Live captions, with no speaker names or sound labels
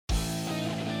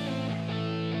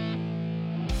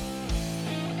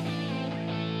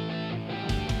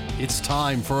It's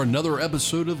time for another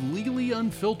episode of Legally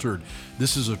Unfiltered.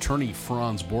 This is attorney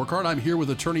Franz Borchardt. I'm here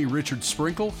with attorney Richard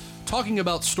Sprinkle, talking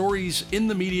about stories in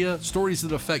the media, stories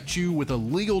that affect you with a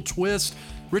legal twist.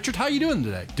 Richard, how you doing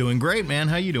today? Doing great, man.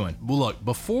 How you doing? Well, look,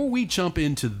 before we jump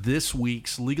into this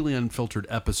week's Legally Unfiltered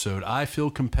episode, I feel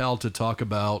compelled to talk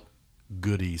about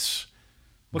goodies.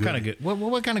 What kind of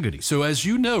goodies? So as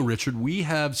you know, Richard, we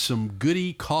have some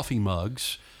goodie coffee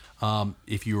mugs.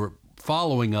 If you're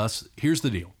following us, here's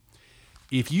the deal.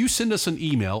 If you send us an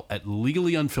email at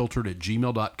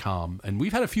legallyunfiltered@gmail.com, and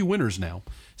we've had a few winners now,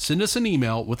 send us an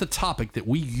email with a topic that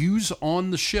we use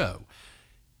on the show,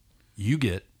 you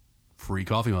get free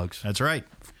coffee mugs. That's right.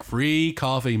 Free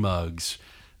coffee mugs.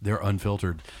 They're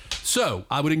unfiltered. So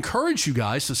I would encourage you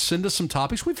guys to send us some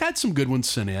topics. We've had some good ones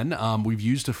sent in. We've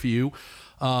used a few.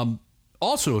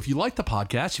 Also, if you like the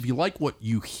podcast, if you like what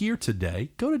you hear today,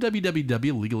 go to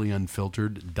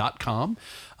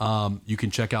www.legallyunfiltered.com. You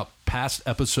can check out past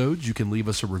episodes. You can leave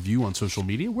us a review on social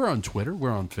media. We're on Twitter.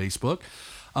 We're on Facebook.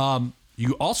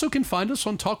 You also can find us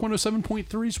on Talk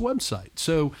 107.3's website.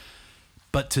 So,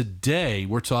 but today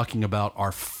we're talking about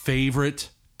our favorite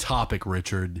topic,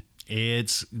 Richard.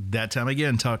 It's that time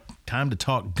again. Time to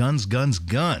talk guns.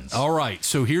 All right.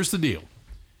 So here's the deal.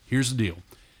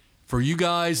 For you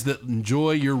guys that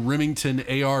enjoy your Remington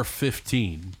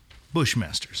AR-15.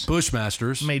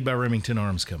 Bushmasters. Made by Remington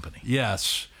Arms Company.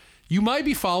 Yes. You might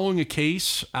be following a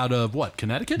case out of, what,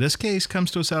 Connecticut? This case comes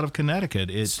to us out of Connecticut.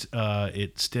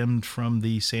 It stemmed from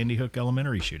the Sandy Hook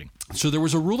Elementary shooting. So there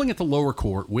was a ruling at the lower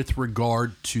court with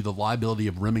regard to the liability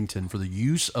of Remington for the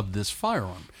use of this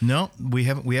firearm. No, we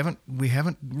haven't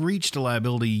reached a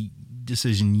liability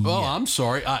decision yet. Oh, I'm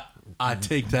sorry. I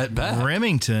take that back.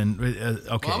 Remington,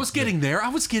 okay. Well, I was getting there.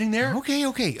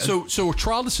 Okay. So a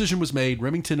trial decision was made.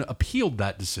 Remington appealed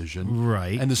that decision.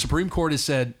 Right. And the Supreme Court has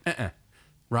said,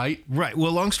 right? Right.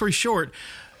 Well, long story short,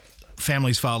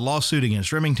 families filed a lawsuit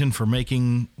against Remington for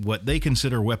making what they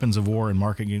consider weapons of war and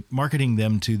marketing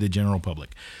them to the general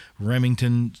public.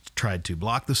 Remington tried to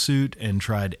block the suit and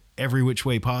tried every which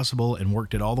way possible and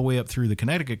worked it all the way up through the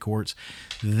Connecticut courts.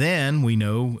 Then we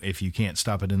know if you can't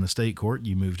stop it in the state court,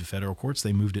 you move to federal courts.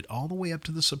 They moved it all the way up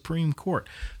to the Supreme Court,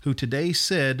 who today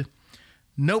said,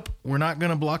 nope, we're not going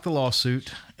to block the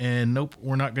lawsuit, and nope,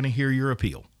 we're not going to hear your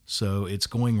appeal. So it's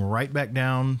going right back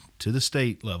down to the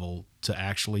state level to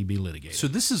actually be litigated. So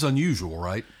this is unusual,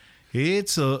 right?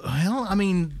 It's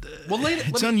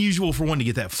it's unusual for one to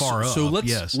get that far up. So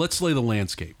let's lay the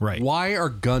landscape. Right. Why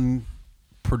are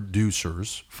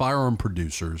firearm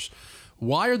producers,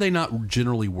 why are they not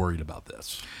generally worried about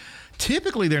this?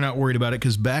 Typically, they're not worried about it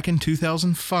because back in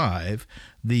 2005,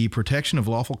 the Protection of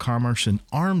Lawful Commerce in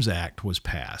Arms Act was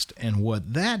passed. And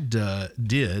what that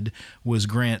did was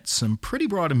grant some pretty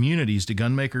broad immunities to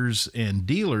gun makers and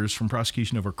dealers from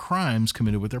prosecution over crimes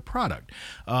committed with their product.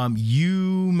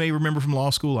 You may remember from law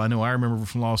school, I know I remember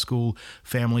from law school,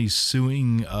 families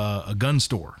suing a gun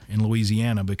store in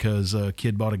Louisiana because a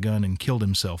kid bought a gun and killed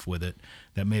himself with it.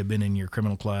 That may have been in your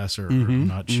criminal class, or I'm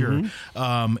not sure.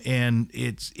 And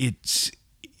it's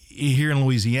here in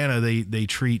Louisiana, they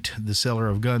treat the seller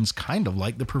of guns kind of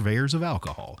like the purveyors of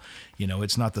alcohol. You know,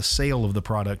 it's not the sale of the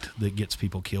product that gets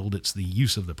people killed; it's the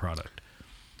use of the product.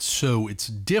 So it's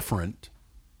different,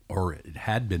 or it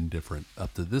had been different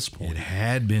up to this point. It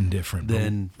had been different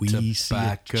than we tobacco. See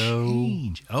a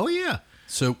change. Oh yeah.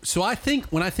 So I think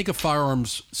when I think of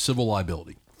firearms civil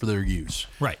liability for their use,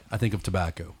 right, I think of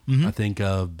tobacco. I think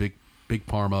of big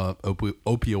pharma,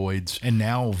 opioids, and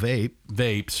now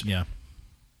vapes. Yeah.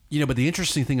 You know, but the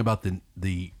interesting thing about the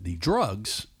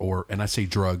drugs, and I say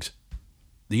drugs,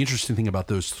 the interesting thing about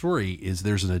those three is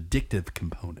there's an addictive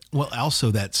component. Well,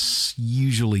 also that's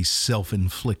usually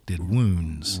self-inflicted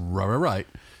wounds. Right.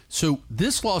 So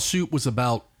this lawsuit was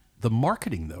about the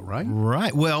marketing, though, right?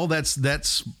 Right. Well, that's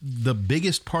the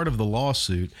biggest part of the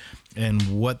lawsuit,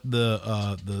 and what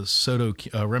the Soto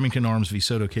Remington Arms v.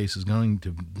 Soto case is going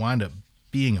to wind up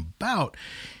being about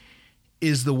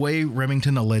is the way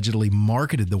Remington allegedly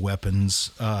marketed the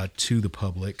weapons to the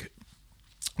public.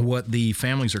 What the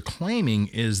families are claiming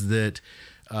is that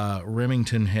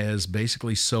Remington has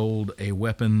basically sold a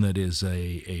weapon that is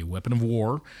a weapon of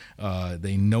war.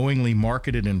 They knowingly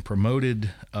marketed and promoted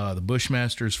the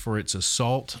Bushmasters for its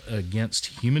assault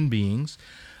against human beings,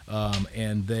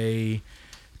 and they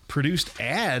produced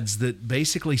ads that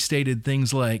basically stated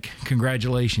things like,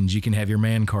 congratulations, you can have your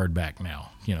man card back now,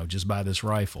 just buy this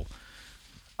rifle.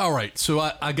 All right, so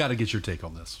I got to get your take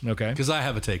on this. Okay. Because I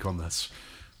have a take on this.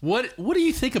 What do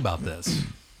you think about this?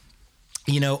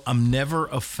 I'm never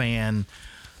a fan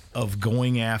of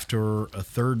going after a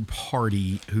third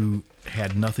party who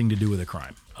had nothing to do with a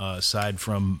crime, aside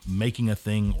from making a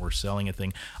thing or selling a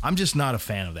thing. I'm just not a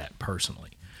fan of that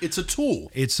personally. It's a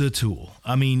tool. It's a tool.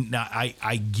 I mean, now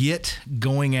I get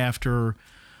going after.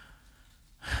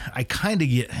 I kind of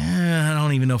get. I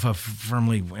don't even know if I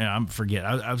firmly. I forget.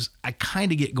 I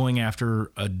kind of get going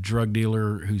after a drug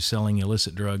dealer who's selling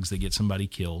illicit drugs that get somebody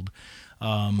killed,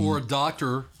 or a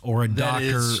doctor, that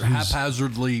is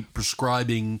haphazardly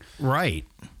prescribing right,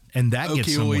 and that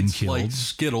gets someone killed. Like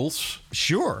Skittles.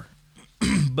 Sure,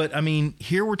 but I mean,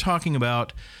 here we're talking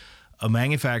about a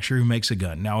manufacturer who makes a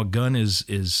gun. Now, a gun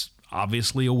is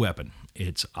obviously a weapon.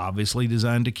 It's obviously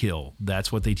designed to kill.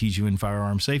 That's what they teach you in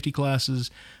firearm safety classes.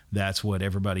 That's what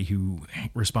everybody who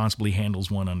responsibly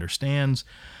handles one understands.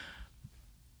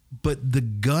 But the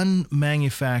gun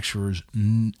manufacturers,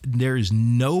 there is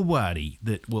nobody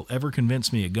that will ever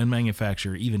convince me a gun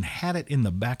manufacturer even had it in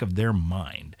the back of their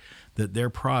mind that their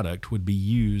product would be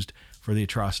used for the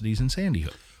atrocities in Sandy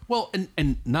Hook. Well,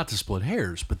 and not to split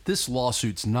hairs, but this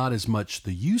lawsuit's not as much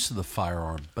the use of the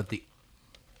firearm, but the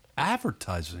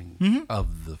advertising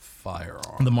of the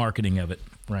firearm, the marketing of it,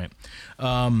 right?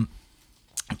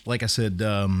 Like I said,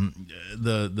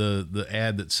 the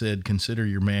ad that said "Consider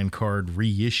your man card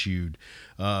reissued."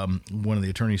 One of the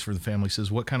attorneys for the family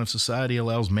says, "What kind of society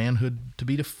allows manhood to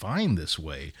be defined this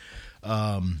way?"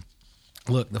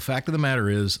 Look, the fact of the matter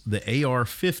is, the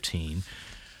AR-15.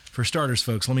 For starters,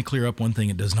 folks, let me clear up one thing.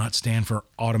 It does not stand for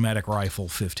automatic rifle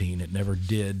 15. It never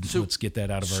did. So, let's get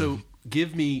that out of our... So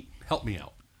help me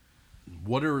out.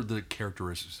 What are the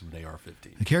characteristics of an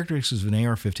AR-15? The characteristics of an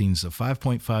AR-15 is a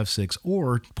 5.56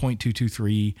 or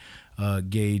 .223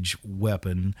 gauge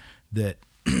weapon that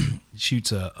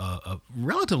shoots a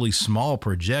relatively small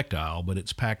projectile, but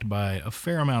it's packed by a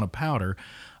fair amount of powder.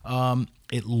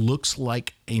 It looks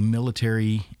like a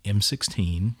military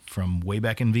M16 from way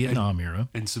back in Vietnam era.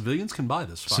 And civilians can buy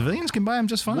this. Civilians can buy them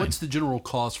just fine. What's the general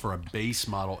cost for a base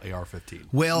model AR-15?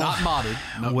 Well, not modded.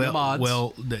 No mods.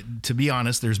 Well, to be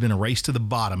honest, there's been a race to the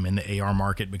bottom in the AR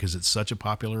market because it's such a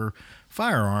popular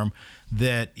firearm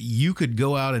that you could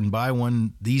go out and buy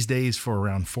one these days for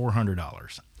around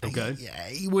 $400. Okay.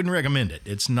 You wouldn't recommend it.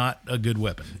 It's not a good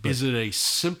weapon. Is it a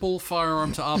simple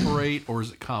firearm to operate, or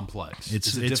is it complex?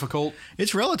 Is it difficult?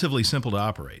 It's relatively simple to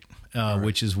operate,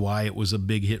 which is why it was a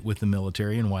big hit with the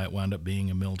military and why it wound up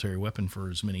being a military weapon for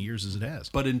as many years as it has.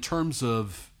 But in terms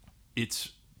of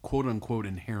its quote-unquote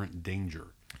inherent danger,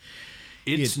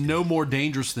 it's no more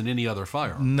dangerous than any other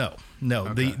firearm. No.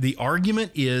 Okay. The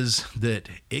argument is that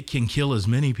it can kill as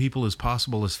many people as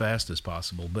possible as fast as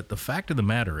possible. But the fact of the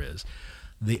matter is,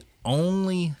 the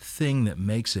only thing that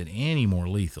makes it any more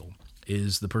lethal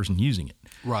is the person using it.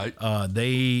 Right.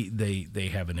 They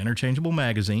have an interchangeable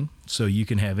magazine, so you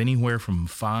can have anywhere from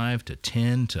 5 to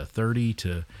 10 to 30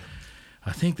 to,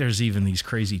 I think there's even these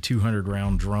crazy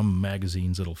 200-round drum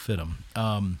magazines that'll fit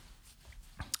them.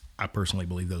 I personally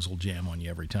believe those will jam on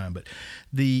you every time. But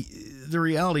the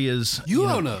reality is, you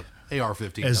own a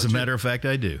AR-15. As a matter of fact,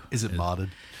 I do. Is it modded?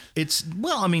 It's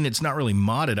it's not really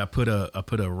modded. I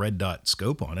put a red dot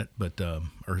scope on it, but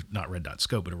or not red dot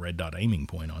scope, but a red dot aiming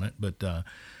point on it. But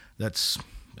that's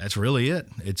really it.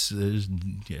 I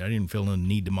didn't feel the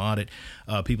need to mod it.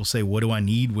 People say, what do I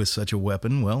need with such a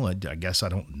weapon? Well, I guess I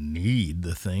don't need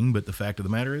the thing, but the fact of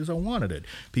the matter is I wanted it.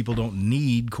 People don't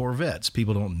need Corvettes.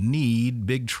 People don't need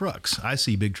big trucks. I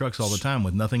see big trucks all the time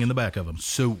with nothing in the back of them.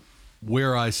 So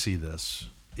where I see this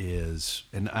is,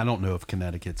 and I don't know if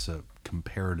Connecticut's a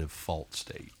comparative fault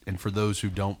state. And for those who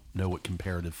don't know what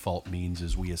comparative fault means,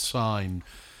 is we assign,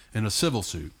 in a civil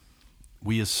suit,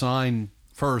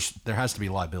 first, there has to be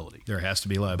liability. There has to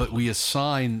be liability. But we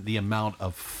assign the amount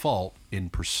of fault in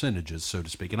percentages, so to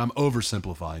speak. And I'm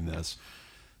oversimplifying this,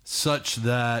 such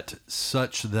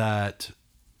that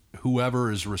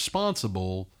whoever is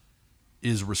responsible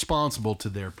to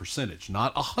their percentage,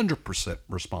 not 100%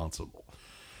 responsible.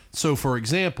 So, for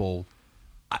example,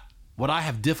 what I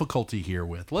have difficulty here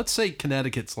with, let's say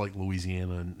Connecticut's like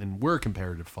Louisiana and we're a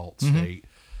comparative fault state.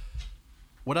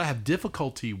 What I have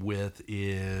difficulty with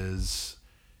is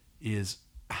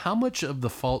how much of the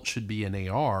fault should be an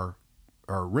AR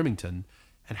or Remington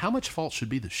and how much fault should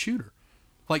be the shooter.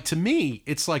 Like, to me,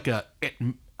 it's like a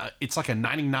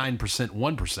 99%,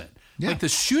 1%. Yeah. Like, the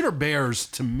shooter bears,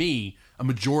 to me, a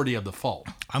majority of the fault.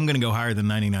 I'm going to go higher than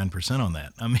 99% on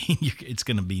that. I mean, it's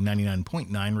going to be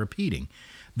 99.9 repeating.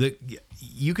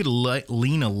 You could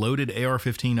lean a loaded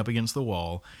AR-15 up against the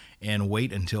wall and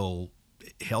wait until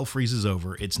hell freezes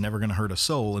over. It's never going to hurt a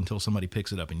soul until somebody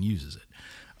picks it up and uses it.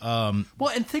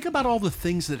 Well, and think about all the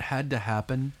things that had to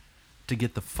happen to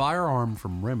get the firearm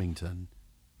from Remington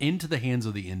into the hands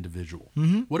of the individual.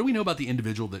 What do we know about the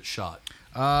individual that shot?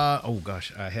 Oh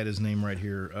gosh, I had his name right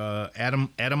here. Adam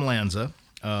Lanza.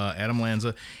 Adam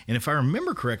Lanza. And if I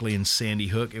remember correctly, in Sandy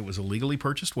Hook, it was a legally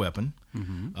purchased weapon.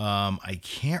 I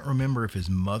can't remember if his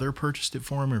mother purchased it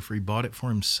for him or if he bought it for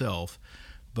himself,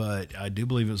 but I do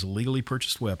believe it was a legally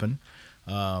purchased weapon.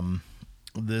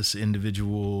 This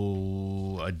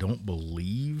individual, I don't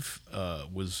believe,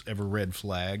 was ever red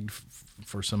flagged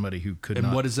for somebody who could not.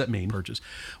 And what does that mean? Purchase.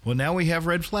 Well, now we have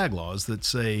red flag laws that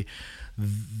say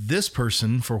this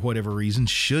person, for whatever reason,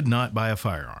 should not buy a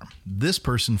firearm. This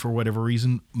person, for whatever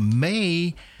reason,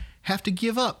 may have to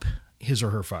give up his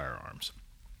or her firearms.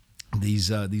 These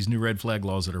new red flag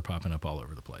laws that are popping up all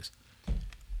over the place.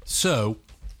 So,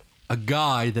 a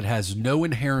guy that has no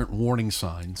inherent warning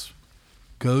signs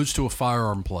goes to a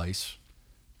firearm place,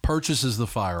 purchases the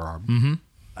firearm,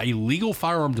 a legal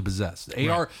firearm to possess.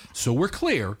 AR. Right. So we're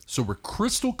clear. So we're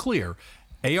crystal clear.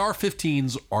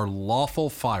 AR-15s are lawful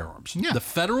firearms. Yeah. The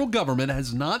federal government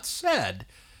has not said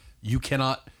you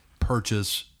cannot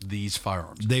purchase these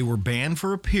firearms. They were banned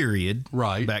for a period,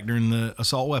 right, back during the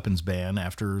assault weapons ban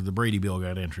after the Brady bill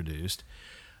got introduced,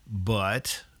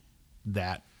 but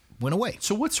that went away.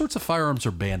 So what sorts of firearms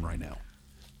are banned right now?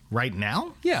 Right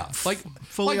now? Yeah, like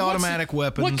fully automatic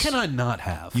weapons. What can I not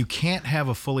have? You can't have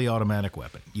a fully automatic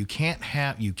weapon. You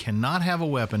cannot have a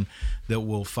weapon that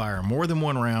will fire more than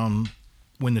one round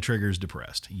when the trigger is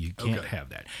depressed. You can't have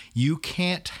that. You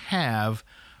can't have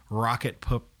rocket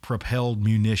propelled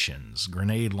munitions,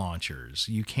 grenade launchers.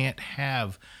 You can't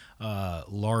have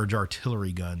large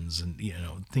artillery guns and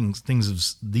things of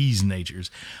these natures.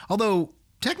 Although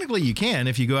technically you can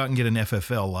if you go out and get an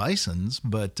FFL license,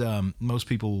 but most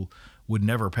people would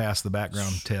never pass the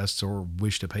background tests or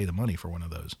wish to pay the money for one of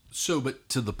those. So, but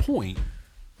to the point,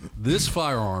 this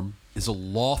firearm is a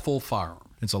lawful firearm.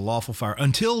 It's a lawful fire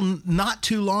until not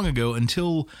too long ago,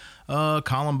 until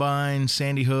Columbine,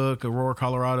 Sandy Hook, Aurora,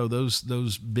 Colorado,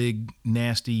 those big,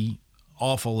 nasty,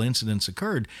 awful incidents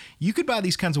occurred. You could buy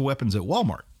these kinds of weapons at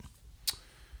Walmart.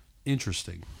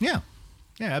 Interesting. Yeah,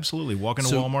 absolutely. Walk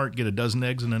into Walmart, get a dozen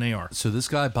eggs and an AR. So this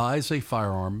guy buys a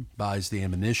firearm, buys the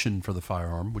ammunition for the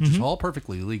firearm, which is all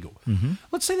perfectly legal.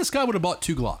 Let's say this guy would have bought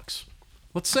 2 Glocks.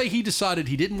 Let's say he decided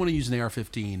he didn't want to use an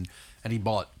AR-15, and he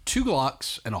bought 2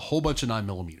 Glocks and a whole bunch of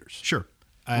 9mm. Sure,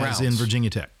 as rounds. in Virginia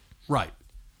Tech. Right.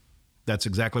 That's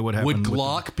exactly what happened. Would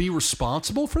Glock be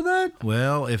responsible for that?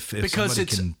 Well, if somebody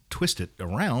can twist it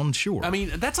around, sure. I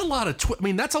mean, that's a lot of twisting.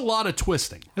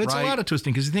 It's a lot of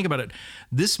twisting because you think about it.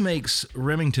 This makes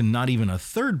Remington not even a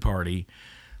third party.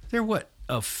 They're what?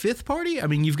 A fifth party? I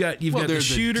mean, you've got the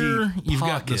shooter, you've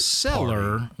got the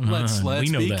seller. Let's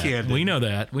be candid. We know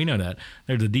that.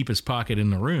 They're the deepest pocket in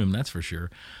the room, that's for sure.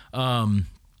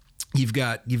 You've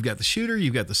got the shooter,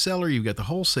 you've got the seller, you've got the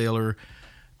wholesaler,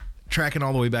 tracking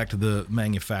all the way back to the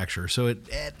manufacturer. So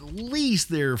at least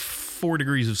there are 4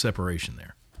 degrees of separation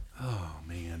there. Oh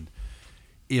man,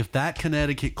 if that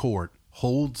Connecticut court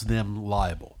holds them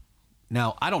liable.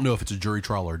 Now, I don't know if it's a jury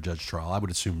trial or a judge trial. I would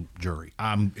assume jury.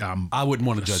 I wouldn't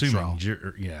want a judge trial.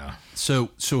 Yeah. So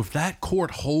if that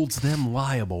court holds them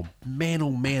liable, man,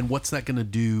 oh man, what's that going to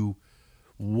do?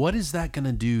 What is that going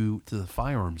to do to the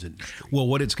firearms industry? Well,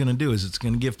 what it's going to do is it's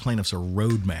going to give plaintiffs a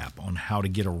roadmap on how to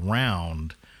get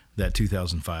around that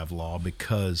 2005 law,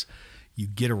 because you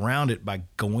get around it by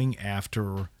going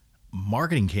after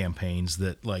marketing campaigns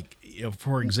that, like,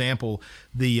 for example,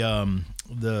 the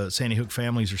Sandy Hook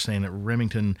families are saying that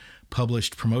Remington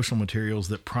published promotional materials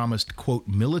that promised, quote,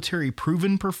 military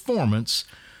proven performance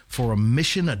for a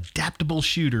mission adaptable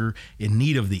shooter in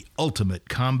need of the ultimate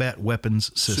combat weapons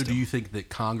system. So do you think that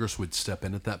Congress would step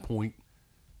in at that point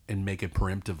and make a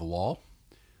preemptive law?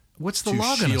 What's the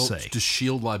law going to say? To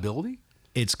shield liability?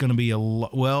 It's going to be a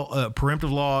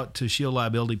preemptive law to shield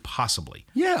liability, possibly.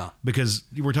 Yeah. Because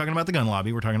we're talking about the gun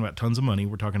lobby. We're talking about tons of money.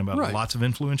 We're talking about lots of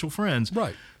influential friends.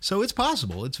 Right. So it's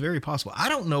possible. It's very possible. I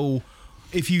don't know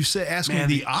if you ask me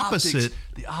the opposite.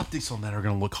 The optics on that are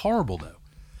going to look horrible, though.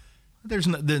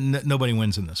 Nobody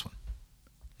wins in this one.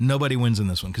 Nobody wins in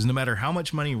this one, because no matter how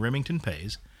much money Remington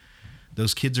pays,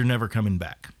 those kids are never coming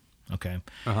back. Okay.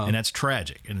 And that's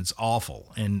tragic and it's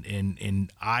awful.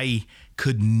 And I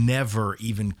could never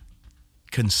even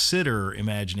consider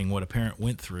imagining what a parent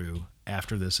went through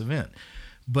after this event.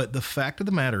 But the fact of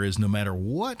the matter is, no matter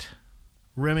what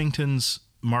Remington's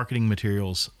marketing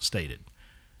materials stated,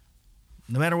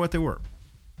 no matter what they were,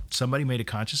 somebody made a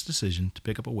conscious decision to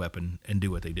pick up a weapon and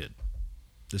do what they did.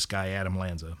 This guy, Adam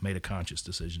Lanza, made a conscious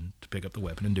decision to pick up the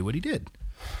weapon and do what he did.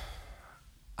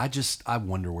 I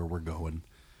wonder where we're going.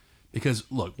 Because,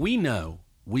 look, we know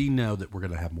that we're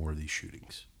going to have more of these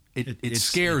shootings. it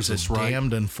scares it's us, a right?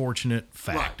 Damned unfortunate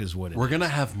fact Right. is what it We're is. going to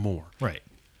have more. Right.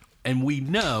 And we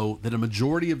know that a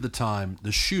majority of the time,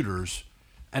 the shooters,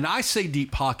 and I say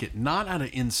deep pocket, not out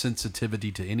of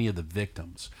insensitivity to any of the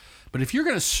victims, but if you're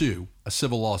going to sue a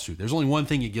civil lawsuit, there's only one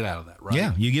thing you get out of that, right?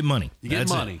 Yeah, you get money. You get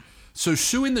That's money. it. So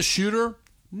suing the shooter,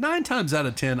 9 times out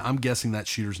of 10, I'm guessing that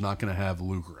shooter's not going to have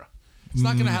lucre. It's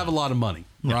not going to have a lot of money,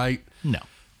 right? No.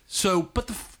 So, but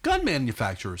the gun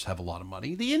manufacturers have a lot of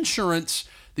money. The insurance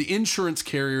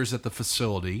carriers at the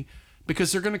facility,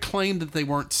 because they're going to claim that they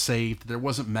weren't safe, that there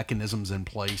wasn't mechanisms in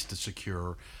place to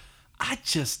secure.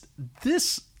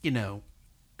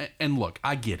 And look,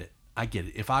 I get it.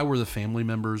 If I were the family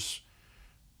members,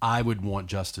 I would want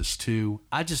justice too.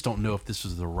 I just don't know if this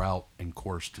is the route and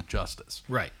course to justice.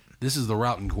 Right. This is the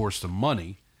route and course to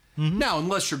money. Mm-hmm. Now,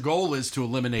 unless your goal is to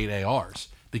eliminate ARs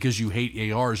because you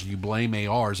hate ARs and you blame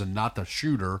ARs and not the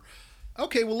shooter.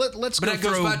 Okay, well, let's But go that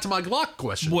goes back to my Glock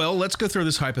question. Well, let's go through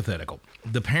this hypothetical.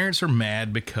 The parents are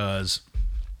mad because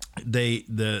they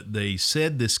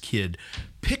said this kid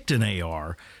picked an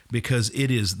AR because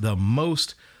it is the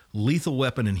most lethal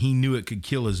weapon and he knew it could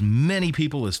kill as many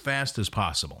people as fast as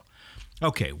possible.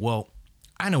 Okay, well,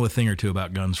 I know a thing or two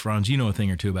about guns, Franz. You know a thing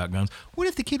or two about guns. What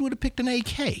if the kid would have picked an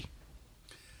AK?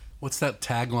 What's that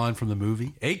tagline from the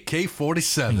movie?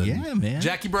 AK-47. Yeah, man.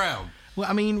 Jackie Brown. Well,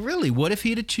 I mean, really, what if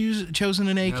he'd have chosen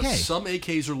an AK? Now, some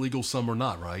AKs are legal, some are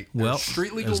not, right? Well, There's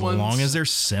street legal as ones. long as they're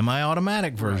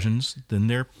semi-automatic versions, then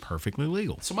they're perfectly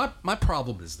legal. So my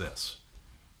problem is this.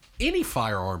 Any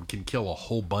firearm can kill a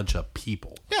whole bunch of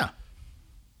people. Yeah.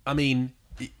 I mean,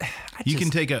 You can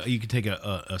take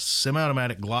a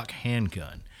semi-automatic Glock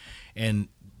handgun and,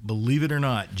 believe it or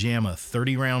not, jam a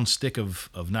 30-round stick of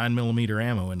 9mm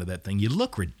ammo into that thing. You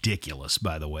look ridiculous,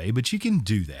 by the way, but you can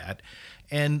do that.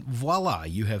 And voila,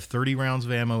 you have 30 rounds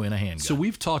of ammo in a handgun. So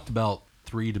we've talked about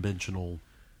 3-dimensional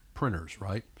printers,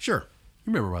 right? Sure.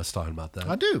 You remember us talking about that?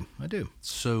 I do.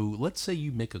 So let's say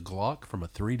you make a Glock from a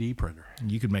 3D printer.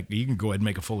 You can go ahead and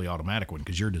make a fully automatic one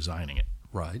because you're designing it.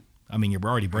 Right. I mean, you're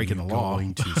already breaking the law.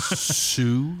 Going to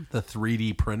sue the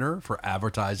 3D printer for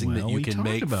advertising that you can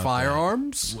make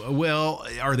firearms? Well,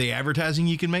 are they advertising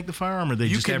you can make the firearm, or are they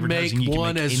You just can make advertising you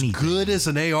one can make as anything? good as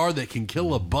an AR that can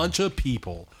kill a bunch of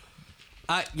people.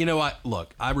 I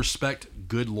respect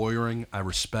good lawyering. I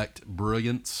respect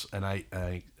brilliance, and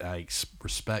I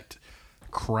respect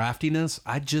craftiness.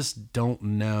 I just don't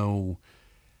know.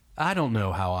 I don't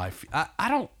know how I feel.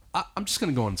 I'm just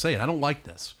going to go and say it. I don't like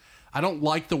this. I don't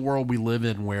like the world we live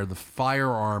in where the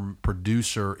firearm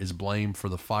producer is blamed for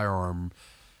the firearm,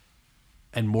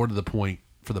 and more to the point,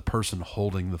 for the person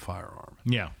holding the firearm.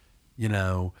 Yeah.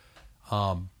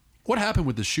 What happened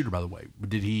with the shooter, by the way?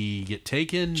 Did he get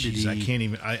taken? Jeez, I can't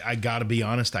even. I got to be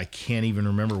honest. I can't even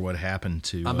remember what happened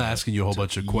to. I'm asking you a whole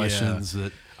bunch of questions. Yeah.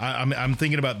 I'm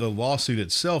thinking about the lawsuit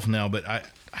itself now, but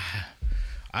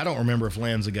I don't remember if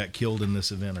Lanza got killed in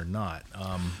this event or not.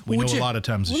 We know a lot of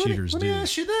times the shooters do. Let me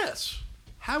ask you this: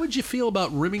 how would you feel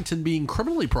about Remington being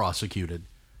criminally prosecuted?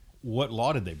 What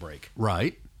law did they break?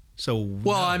 Right. So,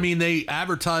 well, I mean, they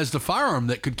advertised a firearm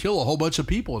that could kill a whole bunch of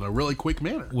people in a really quick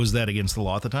manner. Was that against the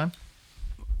law at the time?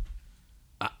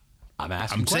 I'm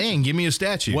asking. I'm saying, give me a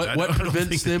statute. What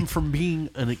prevents them from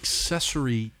being an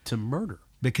accessory to murder?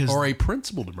 Or a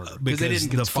principal to murder? Because they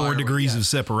didn't the 4 degrees of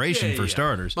separation for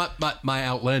starters. My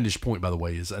outlandish point, by the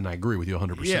way, is, and I agree with you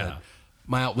 100%. Yeah.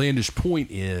 My outlandish point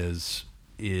is,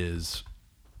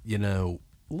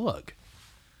 look,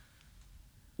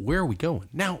 where are we going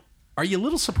now? Are you a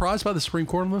little surprised by the Supreme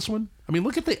Court on this one? I mean,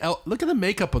 look at the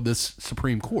makeup of this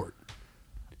Supreme Court.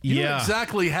 You don't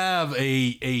exactly have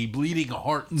a bleeding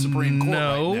heart Supreme Court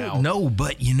right now. No,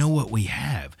 but you know what we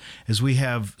have is we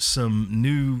have some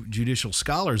new judicial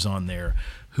scholars on there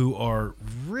who are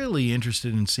really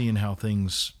interested in seeing how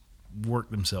things work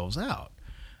themselves out.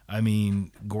 I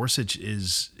mean, Gorsuch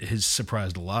has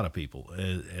surprised a lot of people,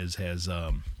 as has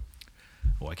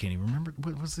I can't even remember.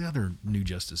 What was the other new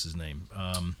justice's name?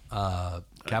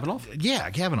 Kavanaugh? Yeah,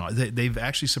 Kavanaugh. They've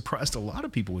actually surprised a lot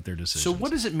of people with their decisions. So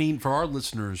what does it mean for our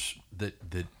listeners that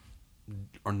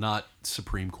are not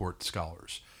Supreme Court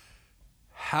scholars?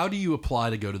 How do you apply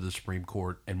to go to the Supreme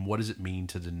Court, and what does it mean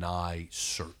to deny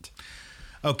cert?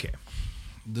 Okay.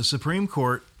 The Supreme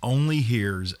Court only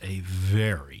hears a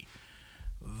very,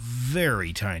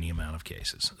 very tiny amount of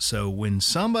cases. So when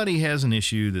somebody has an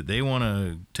issue that they want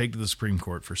to take to the Supreme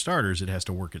Court, for starters, it has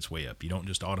to work its way up. You don't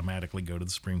just automatically go to the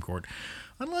Supreme Court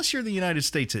unless you're the United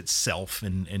States itself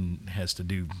and has to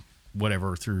do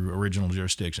whatever through original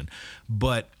jurisdiction.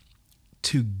 But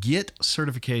to get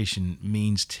certification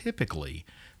means typically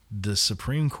the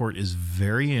Supreme Court is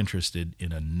very interested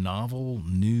in a novel,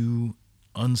 new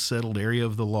unsettled area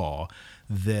of the law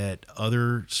that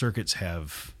other circuits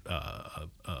have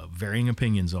varying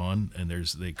opinions on, and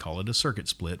they call it a circuit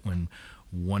split when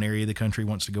one area of the country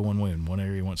wants to go one way and one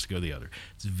area wants to go the other.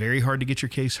 It's very hard to get your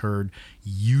case heard.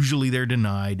 Usually they're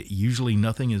denied. Usually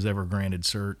nothing is ever granted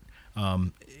cert.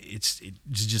 It's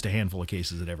just a handful of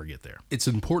cases that ever get there. It's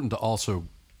important to also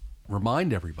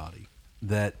remind everybody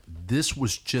that this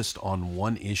was just on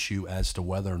one issue as to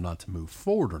whether or not to move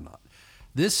forward or not.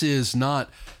 This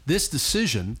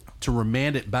decision to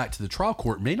remand it back to the trial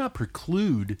court may not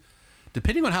preclude,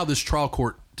 depending on how this trial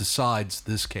court decides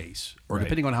this case, or Right.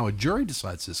 depending on how a jury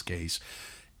decides this case,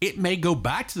 it may go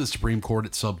back to the Supreme Court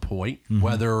at some point,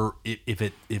 whether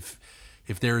if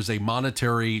there is a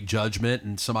monetary judgment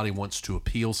and somebody wants to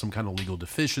appeal some kind of legal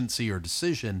deficiency or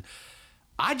decision.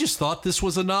 I just thought this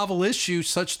was a novel issue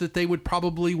such that they would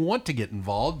probably want to get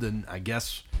involved, and I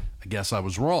guess I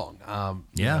was wrong.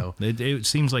 It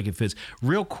seems like it fits.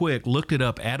 Real quick, looked it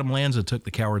up. Adam Lanza took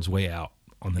the coward's way out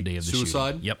on the day of the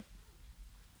suicide. shooting. Yep.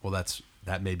 Well,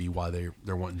 that may be why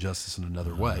they're wanting justice in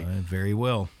another way. Very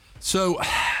well. So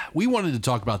we wanted to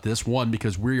talk about this, one,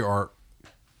 because we are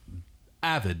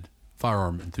avid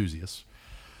firearm enthusiasts.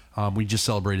 We just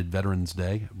celebrated Veterans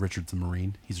Day. Richard's a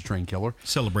Marine. He's a trained killer.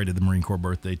 Celebrated the Marine Corps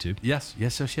birthday, too. Yes.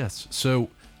 So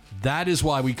that is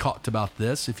why we talked about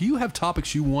this. If you have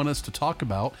topics you want us to talk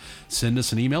about, send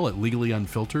us an email at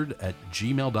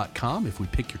legallyunfiltered@gmail.com. If we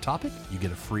pick your topic, you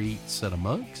get a free set of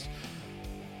mugs.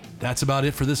 That's about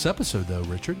it for this episode, though,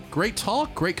 Richard. Great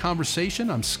talk, great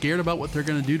conversation. I'm scared about what they're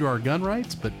going to do to our gun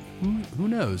rights, but who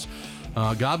knows?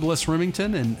 God bless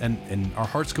Remington, and our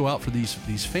hearts go out for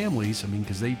these families. I mean,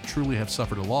 because they truly have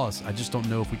suffered a loss. I just don't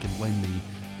know if we can blame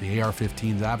the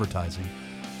AR-15's advertising.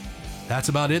 That's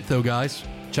about it, though, guys.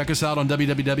 Check us out on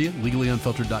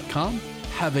www.legallyunfiltered.com.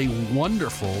 Have a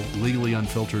wonderful Legally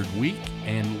Unfiltered week,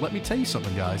 and let me tell you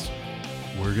something, guys.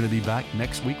 We're going to be back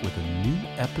next week with a new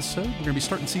episode. We're going to be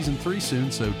starting season 3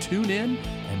 soon, so tune in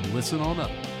and listen on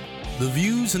up. The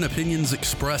views and opinions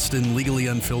expressed in Legally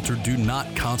Unfiltered do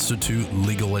not constitute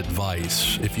legal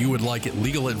advice. If you would like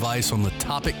legal advice on the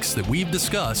topics that we've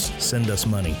discussed, Send us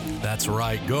money. that's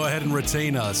right. Go ahead and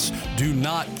retain us. Do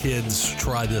not, kids,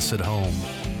 try this at home.